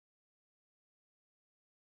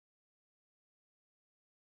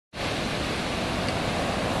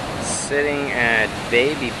sitting at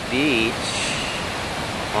Baby Beach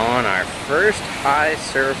on our first high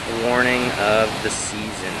surf warning of the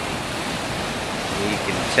season. You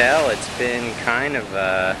can tell it's been kind of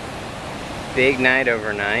a big night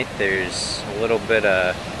overnight. There's a little bit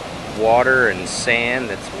of water and sand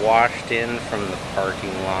that's washed in from the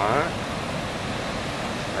parking lot,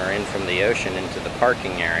 or in from the ocean into the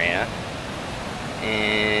parking area,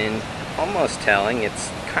 and almost telling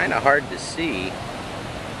it's kind of hard to see,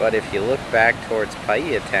 but if you look back towards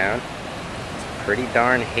Paia town, it's pretty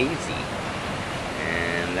darn hazy.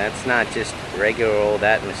 And that's not just regular old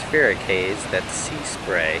atmospheric haze, that's sea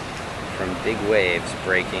spray from big waves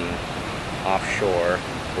breaking offshore,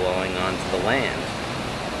 blowing onto the land.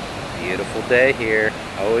 Beautiful day here,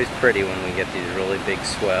 always pretty when we get these really big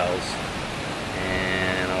swells.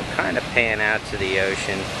 And I'll kind of pan out to the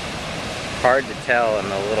ocean. Hard to tell in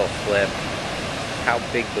the little flip how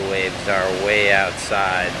big the waves are way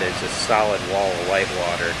outside. There's a solid wall of white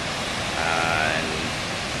water, and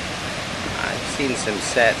I've seen some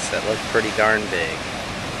sets that look pretty darn big.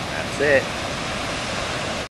 That's it.